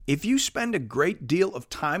if you spend a great deal of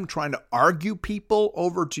time trying to argue people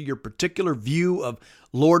over to your particular view of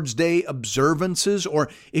Lord's Day observances, or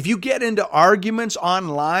if you get into arguments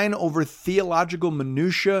online over theological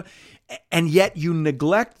minutia, and yet you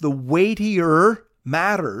neglect the weightier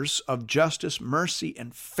matters of justice, mercy,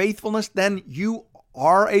 and faithfulness, then you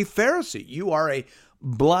are a Pharisee. You are a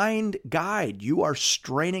blind guide. You are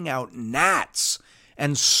straining out gnats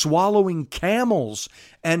and swallowing camels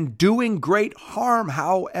and doing great harm,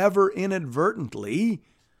 however inadvertently,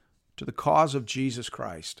 to the cause of Jesus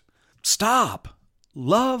Christ. Stop.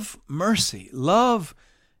 Love mercy. Love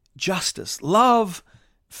justice. Love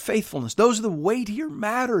faithfulness. Those are the weightier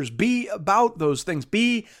matters. Be about those things.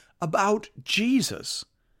 Be about Jesus.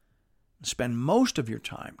 Spend most of your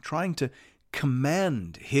time trying to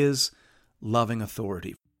commend his loving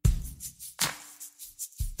authority.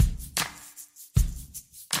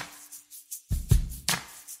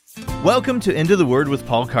 Welcome to Into the Word with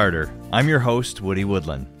Paul Carter. I'm your host, Woody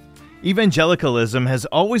Woodland. Evangelicalism has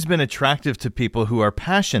always been attractive to people who are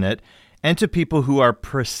passionate and to people who are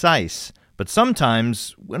precise. But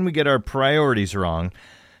sometimes, when we get our priorities wrong,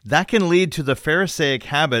 that can lead to the Pharisaic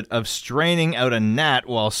habit of straining out a gnat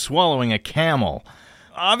while swallowing a camel.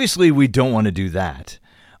 Obviously, we don't want to do that.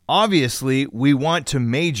 Obviously, we want to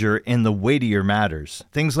major in the weightier matters,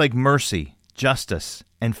 things like mercy, justice,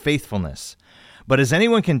 and faithfulness. But as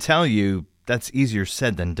anyone can tell you, that's easier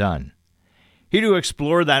said than done. Here to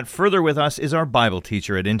explore that further with us is our Bible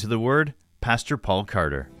teacher at Into the Word, Pastor Paul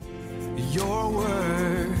Carter. Your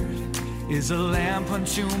word is a lamp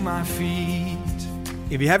unto my feet.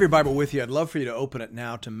 If you have your Bible with you, I'd love for you to open it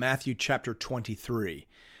now to Matthew chapter 23.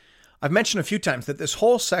 I've mentioned a few times that this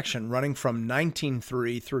whole section running from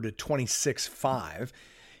 19:3 through to 26:5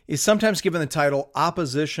 is sometimes given the title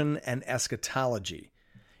Opposition and Eschatology.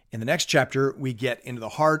 In the next chapter, we get into the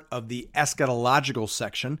heart of the eschatological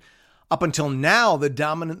section. Up until now, the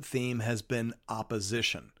dominant theme has been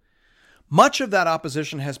opposition. Much of that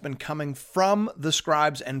opposition has been coming from the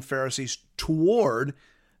scribes and Pharisees toward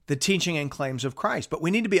the teaching and claims of Christ. But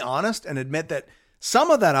we need to be honest and admit that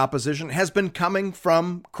some of that opposition has been coming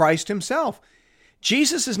from Christ himself.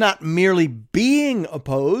 Jesus is not merely being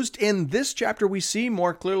opposed. In this chapter, we see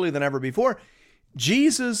more clearly than ever before,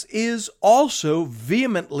 Jesus is also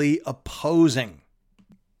vehemently opposing.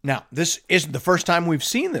 Now, this isn't the first time we've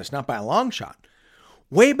seen this, not by a long shot.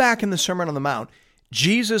 Way back in the Sermon on the Mount,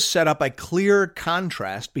 Jesus set up a clear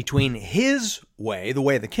contrast between his way, the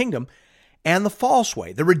way of the kingdom, and the false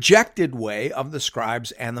way, the rejected way of the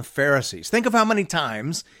scribes and the Pharisees. Think of how many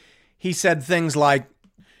times he said things like,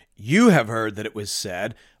 "You have heard that it was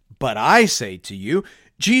said, but I say to you."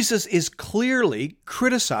 Jesus is clearly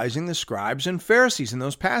criticizing the scribes and Pharisees in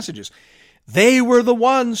those passages. They were the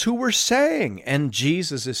ones who were saying, and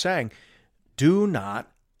Jesus is saying, do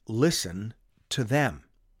not listen to them.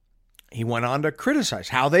 He went on to criticize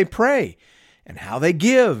how they pray and how they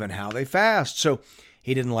give and how they fast. So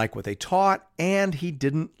he didn't like what they taught, and he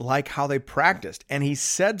didn't like how they practiced, and he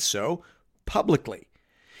said so publicly.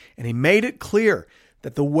 And he made it clear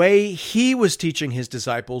that the way he was teaching his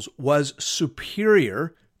disciples was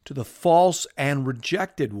superior to the false and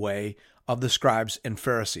rejected way of the scribes and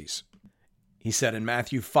Pharisees. He said in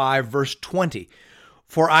Matthew 5, verse 20,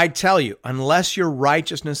 "For I tell you, unless your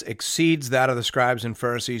righteousness exceeds that of the scribes and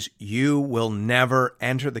Pharisees, you will never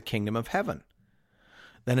enter the kingdom of heaven."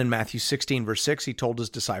 Then in Matthew 16, verse 6, he told his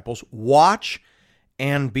disciples, "Watch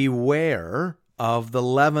and beware of the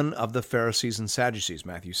leaven of the Pharisees and Sadducees,"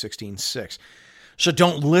 Matthew 16, 6. So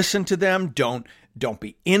don't listen to them. Don't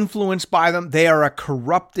be influenced by them. They are a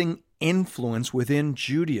corrupting influence within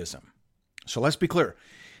Judaism. So let's be clear.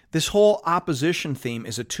 This whole opposition theme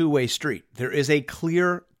is a two-way street. There is a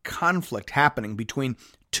clear conflict happening between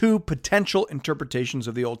two potential interpretations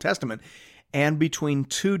of the Old Testament and between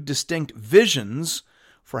two distinct visions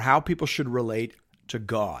for how people should relate to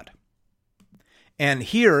God. And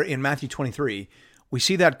here in Matthew 23, we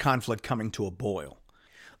see that conflict coming to a boil.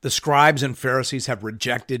 The scribes and Pharisees have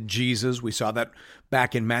rejected Jesus. We saw that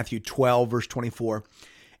back in Matthew 12, verse 24.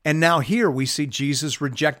 And now here we see Jesus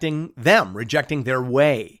rejecting them, rejecting their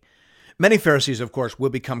way. Many Pharisees, of course, will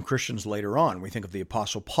become Christians later on. We think of the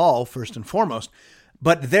Apostle Paul first and foremost.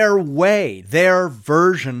 But their way, their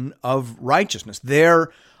version of righteousness,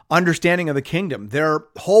 their understanding of the kingdom, their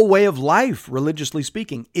whole way of life, religiously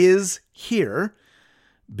speaking, is here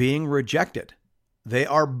being rejected. They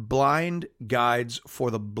are blind guides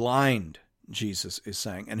for the blind, Jesus is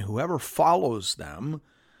saying, and whoever follows them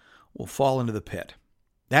will fall into the pit.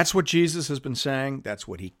 That's what Jesus has been saying. That's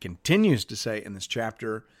what he continues to say in this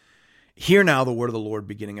chapter. Hear now the word of the Lord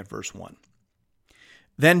beginning at verse 1.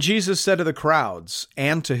 Then Jesus said to the crowds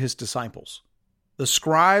and to his disciples, "The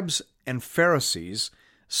scribes and Pharisees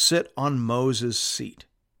sit on Moses' seat.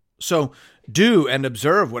 So do and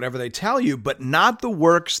observe whatever they tell you, but not the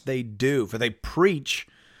works they do, for they preach,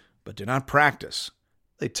 but do not practice.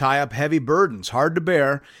 They tie up heavy burdens, hard to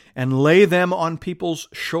bear, and lay them on people's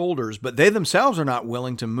shoulders, but they themselves are not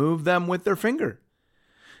willing to move them with their finger.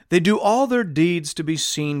 They do all their deeds to be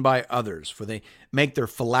seen by others, for they make their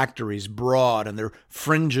phylacteries broad and their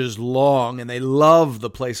fringes long, and they love the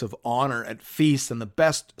place of honor at feasts and the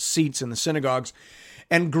best seats in the synagogues,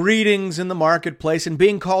 and greetings in the marketplace, and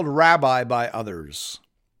being called rabbi by others.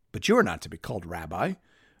 But you are not to be called rabbi,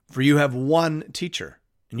 for you have one teacher,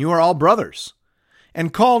 and you are all brothers.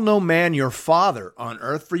 And call no man your father on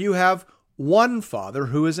earth, for you have one Father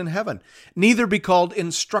who is in heaven. Neither be called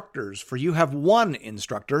instructors, for you have one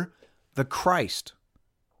instructor, the Christ.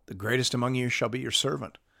 The greatest among you shall be your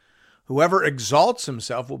servant. Whoever exalts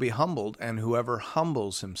himself will be humbled, and whoever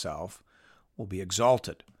humbles himself will be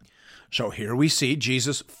exalted." So here we see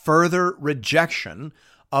Jesus' further rejection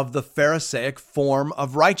of the Pharisaic form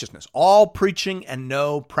of righteousness. All preaching and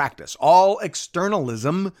no practice. All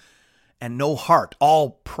externalism and no heart.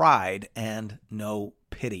 All pride and no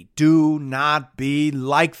pity. Do not be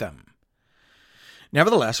like them.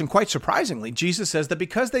 Nevertheless, and quite surprisingly, Jesus says that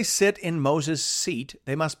because they sit in Moses' seat,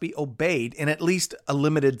 they must be obeyed in at least a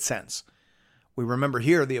limited sense. We remember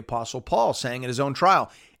here the Apostle Paul saying at his own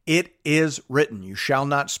trial, "It is written, you shall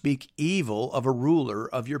not speak evil of a ruler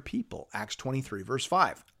of your people." Acts 23, verse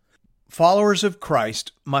 5. Followers of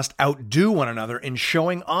Christ must outdo one another in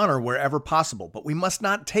showing honor wherever possible, but we must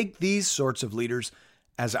not take these sorts of leaders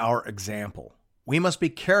as our example. We must be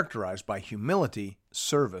characterized by humility,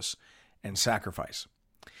 service, and sacrifice.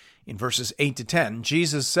 In verses 8 to 10,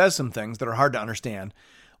 Jesus says some things that are hard to understand.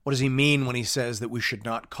 What does he mean when he says that we should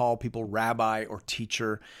not call people rabbi or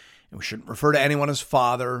teacher, and we shouldn't refer to anyone as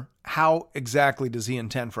father? How exactly does he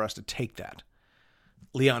intend for us to take that?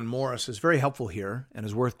 Leon Morris is very helpful here and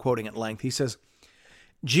is worth quoting at length. He says,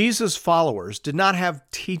 Jesus' followers did not have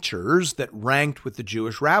teachers that ranked with the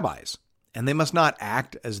Jewish rabbis, and they must not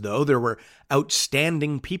act as though there were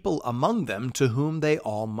outstanding people among them to whom they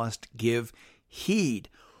all must give heed.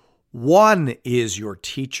 One is your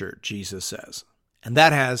teacher, Jesus says, and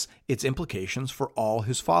that has its implications for all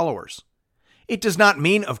his followers. It does not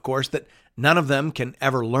mean, of course, that none of them can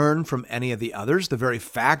ever learn from any of the others. The very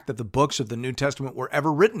fact that the books of the New Testament were ever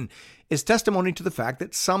written is testimony to the fact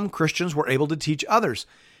that some Christians were able to teach others.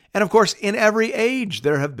 And of course, in every age,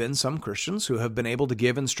 there have been some Christians who have been able to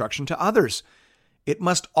give instruction to others. It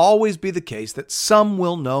must always be the case that some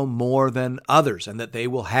will know more than others, and that they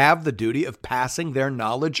will have the duty of passing their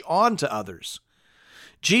knowledge on to others.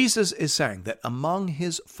 Jesus is saying that among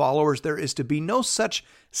his followers there is to be no such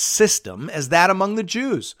system as that among the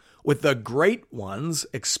Jews, with the great ones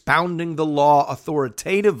expounding the law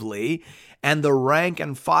authoritatively and the rank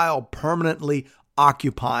and file permanently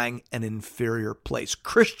occupying an inferior place.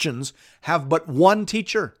 Christians have but one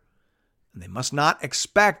teacher, and they must not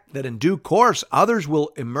expect that in due course others will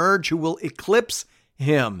emerge who will eclipse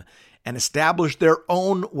him and establish their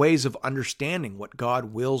own ways of understanding what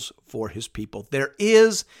God wills for his people. There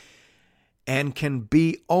is and can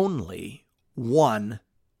be only one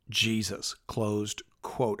Jesus. Closed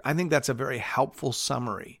quote. I think that's a very helpful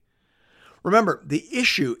summary. Remember, the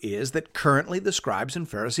issue is that currently the scribes and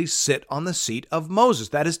Pharisees sit on the seat of Moses.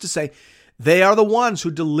 That is to say, they are the ones who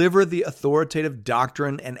deliver the authoritative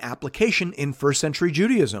doctrine and application in first century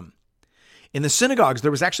Judaism. In the synagogues, there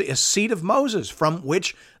was actually a seat of Moses from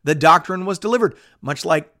which the doctrine was delivered. Much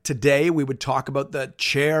like today, we would talk about the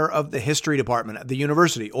chair of the history department at the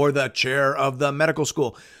university or the chair of the medical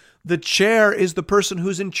school. The chair is the person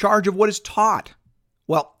who's in charge of what is taught.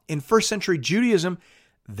 Well, in first century Judaism,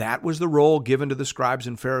 that was the role given to the scribes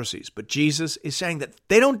and Pharisees. But Jesus is saying that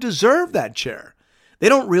they don't deserve that chair. They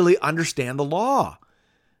don't really understand the law.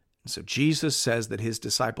 And so Jesus says that his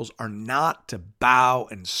disciples are not to bow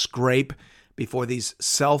and scrape before these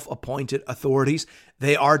self-appointed authorities.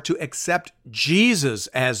 They are to accept Jesus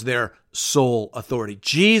as their sole authority.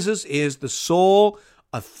 Jesus is the sole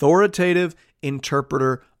authoritative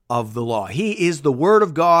interpreter of the law. He is the Word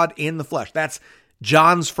of God in the flesh. That's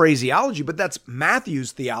John's phraseology, but that's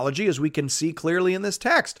Matthew's theology, as we can see clearly in this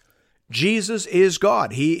text. Jesus is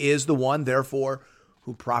God. He is the one, therefore,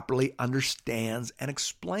 who properly understands and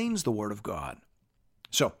explains the Word of God.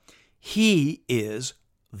 So, he is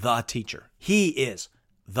the teacher. He is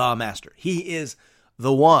the master. He is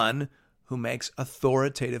the one who makes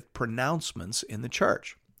authoritative pronouncements in the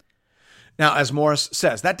church. Now, as Morris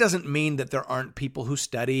says, that doesn't mean that there aren't people who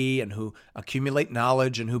study and who accumulate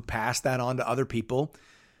knowledge and who pass that on to other people.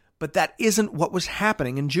 But that isn't what was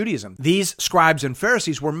happening in Judaism. These scribes and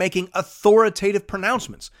Pharisees were making authoritative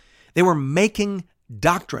pronouncements. They were making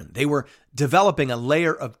doctrine. They were developing a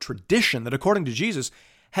layer of tradition that, according to Jesus,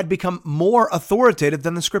 had become more authoritative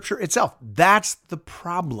than the Scripture itself. That's the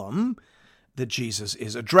problem that Jesus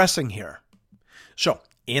is addressing here. So,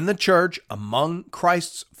 in the church, among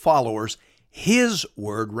Christ's followers, His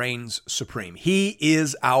word reigns supreme. He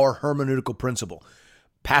is our hermeneutical principle.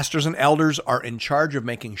 Pastors and elders are in charge of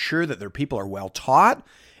making sure that their people are well taught,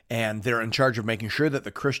 and they're in charge of making sure that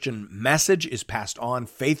the Christian message is passed on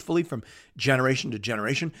faithfully from generation to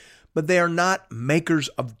generation, but they are not makers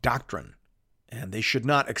of doctrine, and they should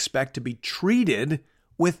not expect to be treated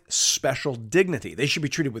with special dignity. They should be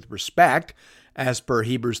treated with respect, as per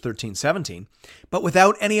Hebrews 13:17, but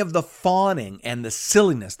without any of the fawning and the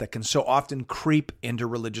silliness that can so often creep into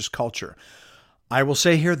religious culture. I will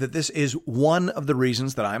say here that this is one of the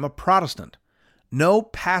reasons that I'm a Protestant. No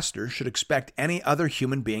pastor should expect any other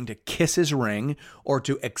human being to kiss his ring or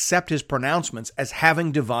to accept his pronouncements as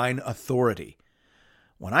having divine authority.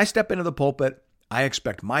 When I step into the pulpit, I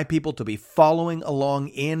expect my people to be following along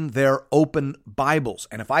in their open Bibles.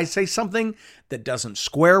 And if I say something that doesn't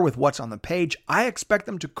square with what's on the page, I expect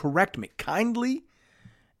them to correct me kindly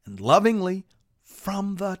and lovingly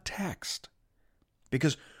from the text.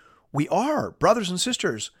 Because we are brothers and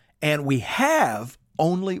sisters, and we have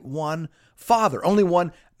only one Father, only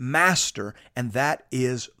one Master, and that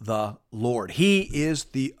is the Lord. He is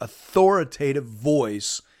the authoritative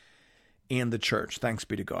voice in the church. Thanks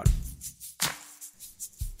be to God.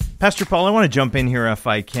 Pastor Paul, I want to jump in here if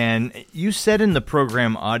I can. You said in the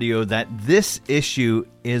program audio that this issue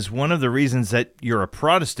is one of the reasons that you're a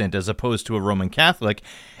Protestant as opposed to a Roman Catholic,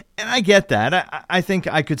 and I get that. I think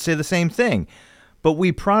I could say the same thing. But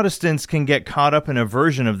we Protestants can get caught up in a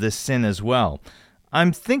version of this sin as well.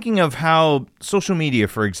 I'm thinking of how social media,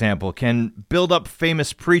 for example, can build up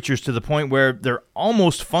famous preachers to the point where they're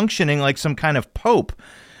almost functioning like some kind of pope.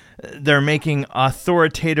 They're making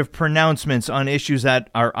authoritative pronouncements on issues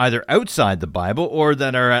that are either outside the Bible or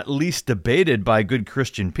that are at least debated by good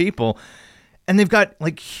Christian people. And they've got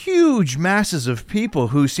like huge masses of people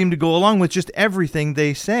who seem to go along with just everything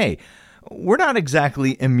they say. We're not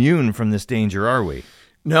exactly immune from this danger, are we?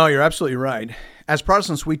 No, you're absolutely right. As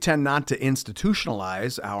Protestants, we tend not to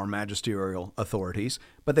institutionalize our magisterial authorities,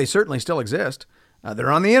 but they certainly still exist.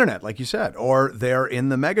 They're on the internet, like you said, or they're in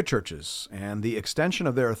the megachurches, and the extension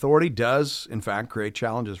of their authority does, in fact, create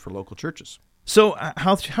challenges for local churches. So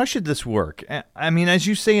how should this work? I mean, as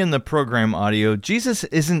you say in the program audio, Jesus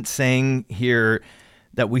isn't saying here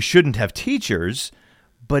that we shouldn't have teachers,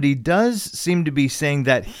 but he does seem to be saying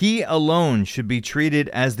that he alone should be treated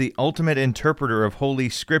as the ultimate interpreter of Holy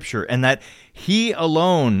Scripture, and that he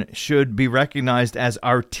alone should be recognized as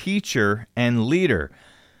our teacher and leader.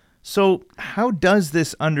 So how does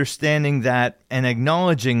this understanding that and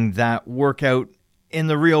acknowledging that work out in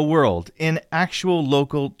the real world, in actual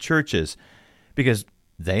local churches? Because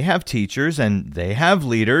they have teachers and they have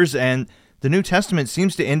leaders, and the New Testament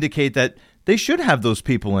seems to indicate that they should have those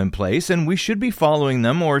people in place, and we should be following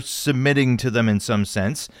them or submitting to them in some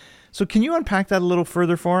sense. So can you unpack that a little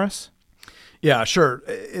further for us? Yeah, sure.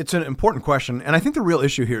 It's an important question, and I think the real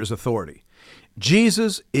issue here is authority.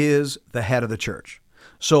 Jesus is the head of the church.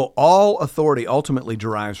 So all authority ultimately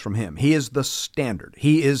derives from him. He is the standard.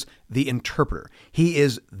 He is the interpreter. He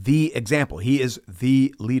is the example. He is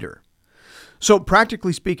the leader. So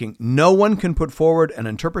practically speaking, no one can put forward an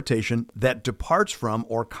interpretation that departs from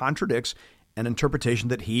or contradicts an interpretation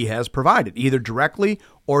that he has provided, either directly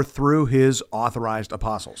or through his authorized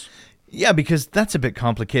apostles. Yeah, because that's a bit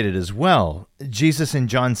complicated as well. Jesus in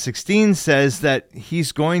John 16 says that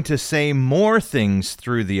he's going to say more things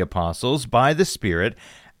through the apostles by the Spirit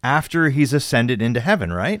after he's ascended into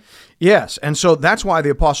heaven, right? Yes, and so that's why the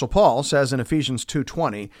Apostle Paul says in Ephesians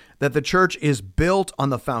 2:20 that the church is built on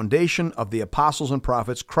the foundation of the apostles and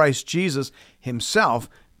prophets, Christ Jesus himself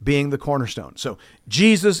being the cornerstone. So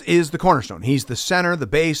Jesus is the cornerstone. He's the center, the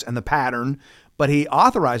base, and the pattern, but he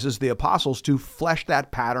authorizes the apostles to flesh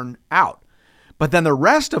that pattern out. But then the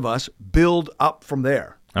rest of us build up from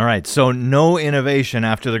there. All right, so no innovation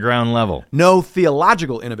after the ground level. No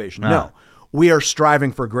theological innovation, no. We are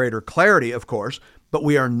striving for greater clarity, of course, but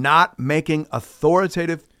we are not making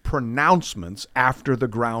authoritative pronouncements after the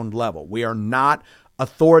ground level. We are not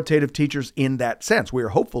authoritative teachers in that sense. We are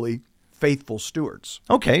hopefully faithful stewards.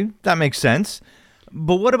 Okay, that makes sense.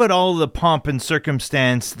 But what about all the pomp and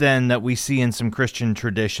circumstance then that we see in some Christian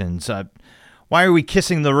traditions? Why are we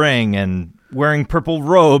kissing the ring and wearing purple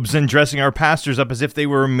robes and dressing our pastors up as if they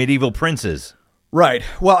were medieval princes? Right.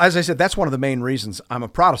 Well, as I said, that's one of the main reasons I'm a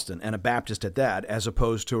Protestant and a Baptist at that, as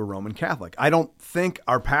opposed to a Roman Catholic. I don't think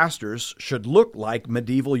our pastors should look like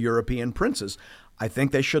medieval European princes. I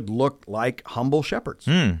think they should look like humble shepherds.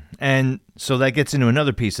 And so that gets into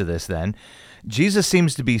another piece of this then. Jesus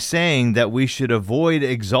seems to be saying that we should avoid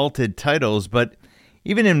exalted titles, but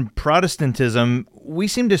even in Protestantism, we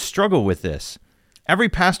seem to struggle with this. Every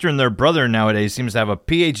pastor and their brother nowadays seems to have a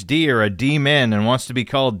PhD or a D-Min and wants to be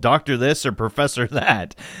called Doctor this or Professor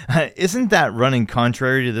that. Isn't that running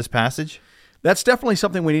contrary to this passage? That's definitely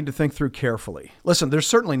something we need to think through carefully. Listen, there's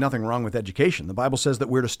certainly nothing wrong with education. The Bible says that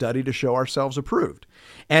we're to study to show ourselves approved.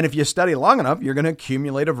 And if you study long enough, you're going to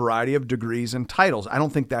accumulate a variety of degrees and titles. I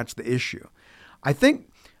don't think that's the issue. I think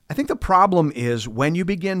the problem is when you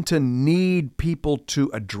begin to need people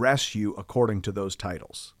to address you according to those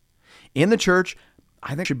titles. In the church, I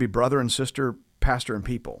think it should be brother and sister, pastor and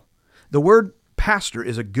people. The word pastor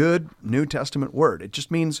is a good New Testament word. It just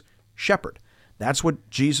means shepherd. That's what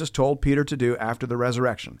Jesus told Peter to do after the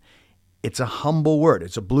resurrection. It's a humble word.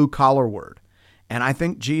 It's a blue-collar word. And I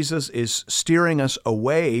think Jesus is steering us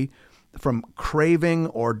away from craving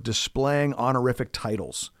or displaying honorific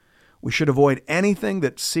titles. We should avoid anything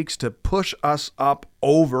that seeks to push us up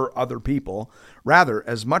over other people. Rather,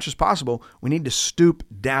 as much as possible, we need to stoop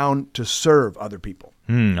down to serve other people.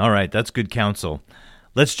 All right, that's good counsel.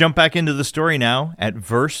 Let's jump back into the story now at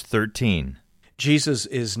verse 13. Jesus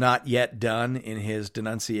is not yet done in his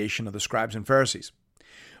denunciation of the scribes and Pharisees.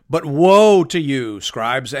 But woe to you,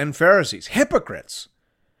 scribes and Pharisees, hypocrites!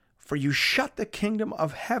 For you shut the kingdom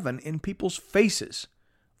of heaven in people's faces.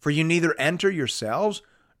 For you neither enter yourselves,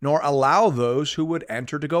 nor allow those who would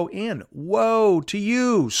enter to go in. Woe to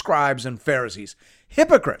you, scribes and Pharisees,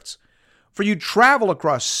 hypocrites! For you travel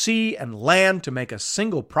across sea and land to make a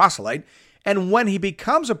single proselyte, and when he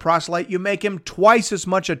becomes a proselyte, you make him twice as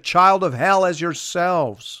much a child of hell as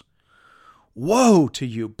yourselves. Woe to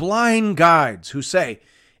you, blind guides, who say,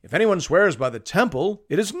 if anyone swears by the temple,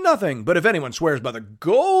 it is nothing, but if anyone swears by the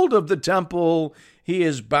gold of the temple, he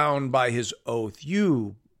is bound by his oath.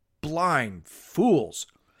 You blind fools!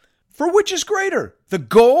 For which is greater, the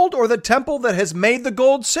gold or the temple that has made the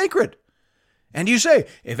gold sacred? And you say,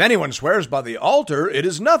 if anyone swears by the altar, it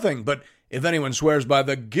is nothing, but if anyone swears by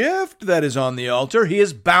the gift that is on the altar, he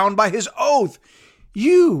is bound by his oath.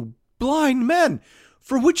 You blind men,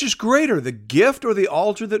 for which is greater, the gift or the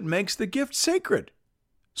altar that makes the gift sacred?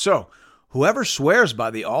 So, whoever swears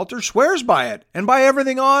by the altar swears by it, and by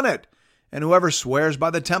everything on it. And whoever swears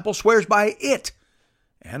by the temple swears by it,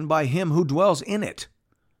 and by him who dwells in it.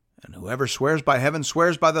 And whoever swears by heaven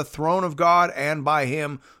swears by the throne of God and by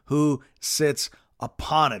him who sits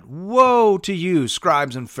upon it. Woe to you,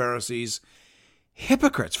 scribes and Pharisees,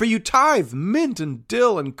 hypocrites! For you tithe mint and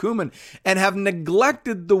dill and cumin, and have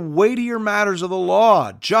neglected the weightier matters of the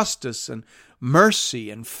law, justice and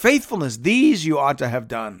mercy and faithfulness. These you ought to have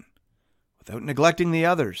done, without neglecting the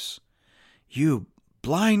others. You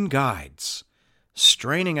blind guides,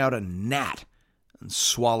 straining out a gnat and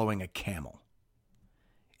swallowing a camel.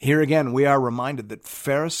 Here again, we are reminded that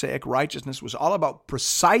Pharisaic righteousness was all about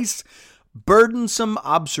precise, burdensome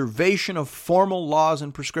observation of formal laws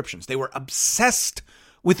and prescriptions. They were obsessed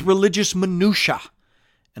with religious minutiae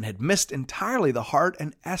and had missed entirely the heart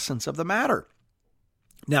and essence of the matter.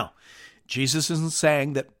 Now, Jesus isn't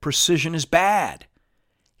saying that precision is bad.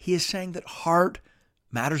 He is saying that heart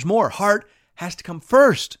matters more. Heart has to come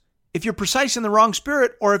first. If you're precise in the wrong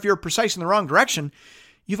spirit, or if you're precise in the wrong direction,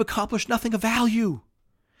 you've accomplished nothing of value.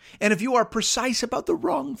 And if you are precise about the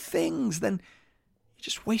wrong things, then you're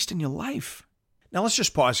just wasting your life. Now let's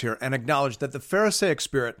just pause here and acknowledge that the Pharisaic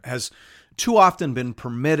spirit has too often been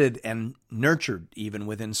permitted and nurtured even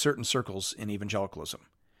within certain circles in evangelicalism.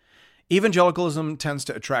 Evangelicalism tends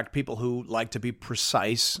to attract people who like to be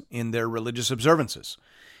precise in their religious observances.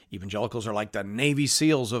 Evangelicals are like the Navy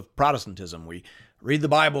SEALs of Protestantism. We read the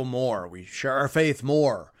Bible more. We share our faith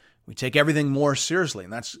more. We take everything more seriously,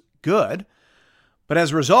 and that's good. But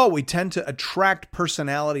as a result, we tend to attract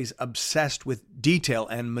personalities obsessed with detail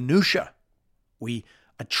and minutia. We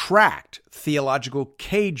attract theological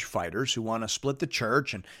cage fighters who want to split the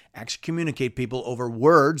church and excommunicate people over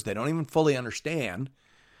words they don't even fully understand.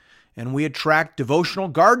 And we attract devotional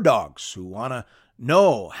guard dogs who want to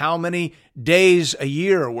know how many days a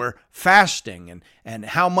year we're fasting and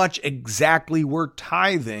how much exactly we're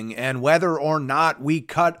tithing and whether or not we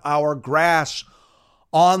cut our grass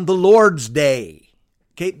on the Lord's Day.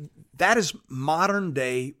 Okay, that is modern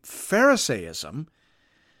day Pharisaism,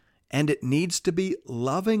 and it needs to be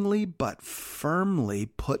lovingly but firmly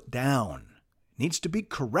put down. It needs to be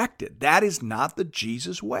corrected. That is not the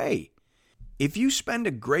Jesus way. if you spend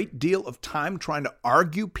a great deal of time trying to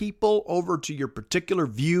argue people over to your particular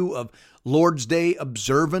view of Lord's Day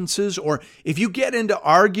observances, or if you get into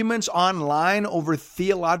arguments online over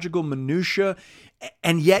theological minutia,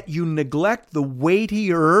 and yet you neglect the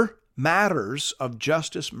weightier matters of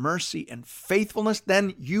justice, mercy, and faithfulness,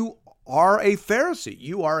 then you are a Pharisee.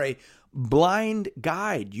 You are a blind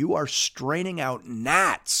guide. You are straining out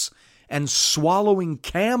gnats and swallowing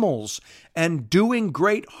camels and doing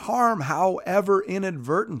great harm, however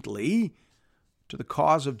inadvertently, to the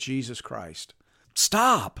cause of Jesus Christ.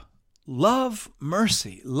 Stop. Love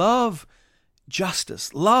mercy. Love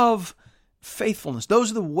justice. Love faithfulness.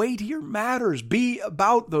 Those are the weightier matters. Be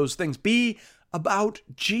about those things. Be about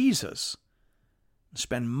Jesus.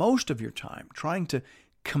 Spend most of your time trying to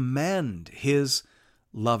commend his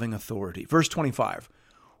loving authority. Verse 25,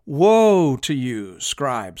 woe to you,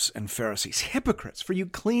 scribes and Pharisees, hypocrites, for you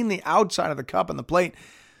clean the outside of the cup and the plate,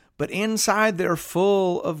 but inside they're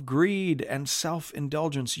full of greed and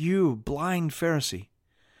self-indulgence. You blind Pharisee,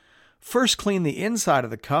 first clean the inside of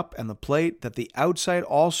the cup and the plate, that the outside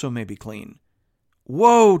also may be clean.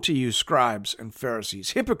 Woe to you, scribes and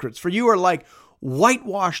Pharisees, hypocrites, for you are like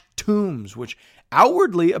whitewashed tombs, which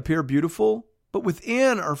outwardly appear beautiful, but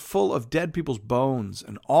within are full of dead people's bones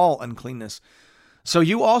and all uncleanness. So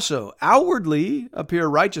you also outwardly appear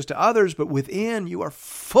righteous to others, but within you are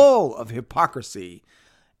full of hypocrisy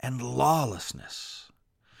and lawlessness.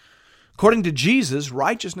 According to Jesus,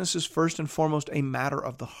 righteousness is first and foremost a matter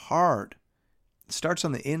of the heart. It starts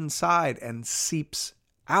on the inside and seeps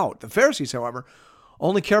out. The Pharisees, however,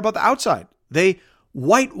 only care about the outside. They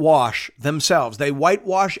whitewash themselves. They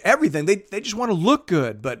whitewash everything. They just want to look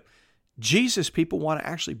good, but Jesus people want to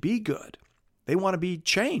actually be good. They want to be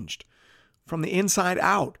changed from the inside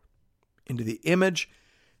out into the image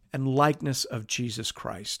and likeness of Jesus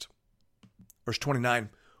Christ. Verse 29,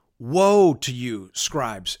 woe to you,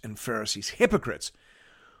 scribes and Pharisees, hypocrites,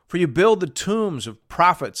 for you build the tombs of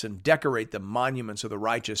prophets and decorate the monuments of the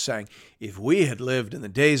righteous, saying, if we had lived in the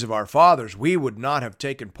days of our fathers, we would not have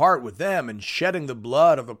taken part with them in shedding the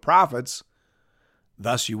blood of the prophets.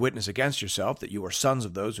 Thus you witness against yourself that you are sons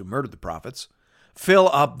of those who murdered the prophets. Fill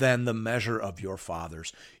up then the measure of your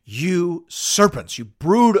fathers. You serpents, you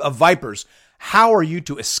brood of vipers, how are you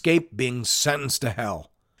to escape being sentenced to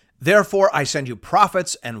hell? Therefore I send you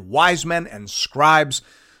prophets and wise men and scribes,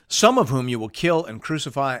 some of whom you will kill and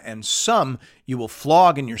crucify, and some you will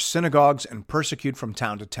flog in your synagogues and persecute from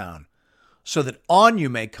town to town, so that on you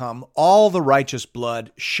may come all the righteous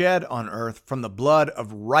blood shed on earth, from the blood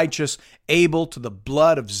of righteous Abel to the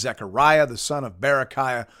blood of Zechariah, the son of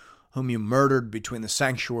Berechiah, whom you murdered between the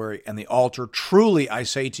sanctuary and the altar. Truly, I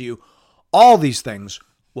say to you, all these things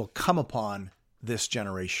will come upon this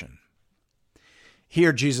generation.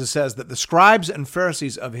 Here, Jesus says that the scribes and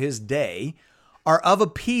Pharisees of his day are of a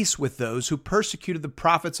piece with those who persecuted the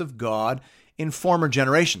prophets of God in former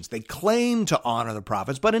generations. They claim to honor the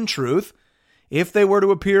prophets, but in truth, if they were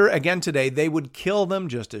to appear again today, they would kill them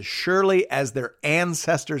just as surely as their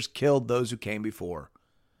ancestors killed those who came before.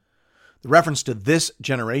 The reference to this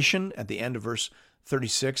generation at the end of verse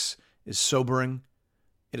 36 is sobering.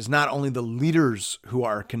 It is not only the leaders who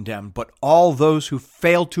are condemned, but all those who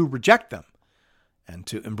fail to reject them and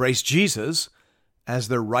to embrace Jesus as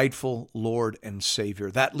their rightful Lord and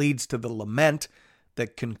Savior. That leads to the lament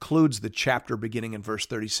that concludes the chapter beginning in verse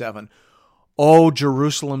 37. O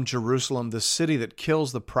Jerusalem, Jerusalem, the city that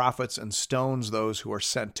kills the prophets and stones those who are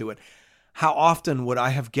sent to it. How often would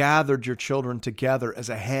I have gathered your children together as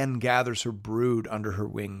a hen gathers her brood under her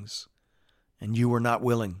wings, and you were not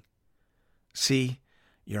willing. See,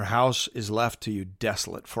 your house is left to you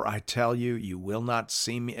desolate, for I tell you, you will not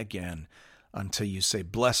see me again until you say,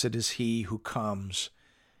 blessed is he who comes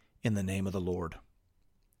in the name of the Lord.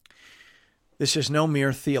 This is no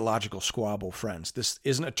mere theological squabble, friends. This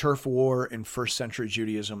isn't a turf war in first century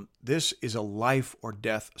Judaism. This is a life or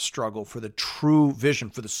death struggle for the true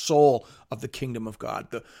vision, for the soul of the kingdom of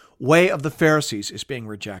God. The way of the Pharisees is being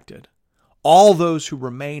rejected. All those who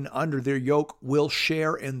remain under their yoke will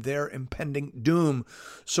share in their impending doom.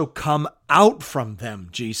 So come out from them,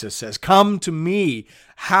 Jesus says. Come to me,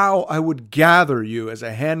 how I would gather you as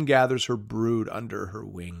a hen gathers her brood under her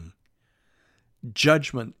wing.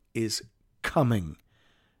 Judgment is coming,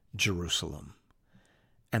 Jerusalem,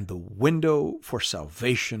 and the window for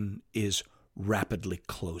salvation is rapidly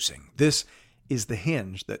closing. This is the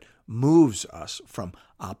hinge that moves us from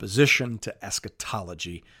opposition to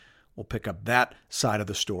eschatology. We'll pick up that side of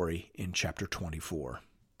the story in chapter 24.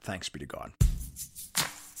 Thanks be to God.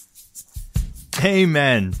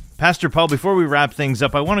 Amen. Pastor Paul, before we wrap things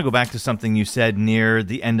up, I want to go back to something you said near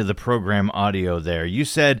the end of the program audio there. You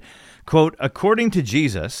said Quote, according to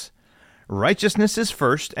Jesus, righteousness is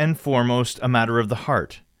first and foremost a matter of the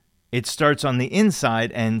heart. It starts on the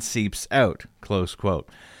inside and seeps out, close quote.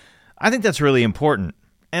 I think that's really important.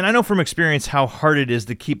 And I know from experience how hard it is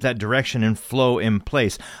to keep that direction and flow in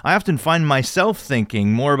place. I often find myself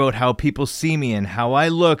thinking more about how people see me and how I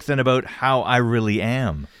look than about how I really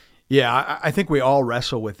am. Yeah, I think we all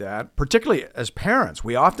wrestle with that, particularly as parents.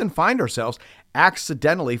 We often find ourselves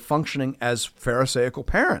accidentally functioning as Pharisaical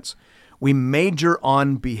parents. We major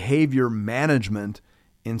on behavior management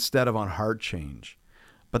instead of on heart change.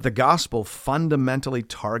 But the gospel fundamentally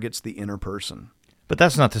targets the inner person. But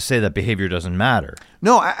that's not to say that behavior doesn't matter.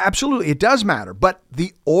 No, absolutely. It does matter, but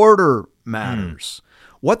the order matters.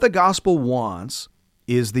 What the gospel wants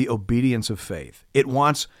is the obedience of faith. It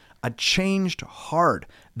wants a changed heart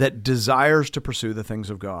that desires to pursue the things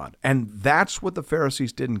of God. And that's what the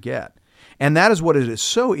Pharisees didn't get. And that is what it is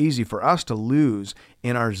so easy for us to lose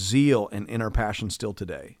in our zeal and in our passion still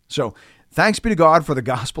today. So thanks be to God for the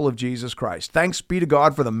gospel of Jesus Christ. Thanks be to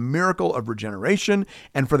God for the miracle of regeneration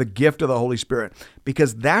and for the gift of the Holy Spirit,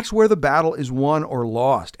 because that's where the battle is won or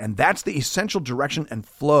lost. And that's the essential direction and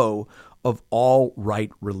flow of all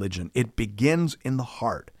right religion. It begins in the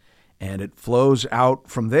heart, and it flows out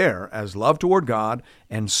from there as love toward God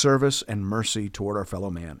and service and mercy toward our fellow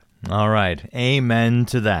man. All right. Amen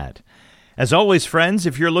to that. As always, friends,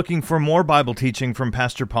 if you're looking for more Bible teaching from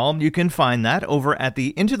Pastor Paul, you can find that over at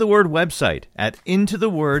the Into the Word website at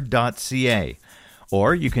intotheword.ca.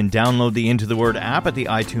 Or you can download the Into the Word app at the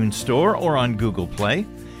iTunes Store or on Google Play.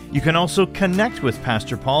 You can also connect with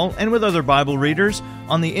Pastor Paul and with other Bible readers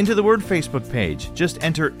on the Into the Word Facebook page. Just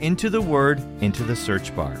enter Into the Word into the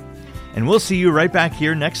search bar. And we'll see you right back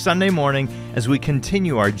here next Sunday morning as we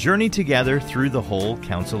continue our journey together through the whole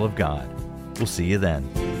counsel of God. We'll see you then.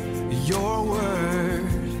 Your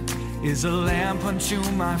word is a lamp unto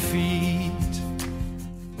my feet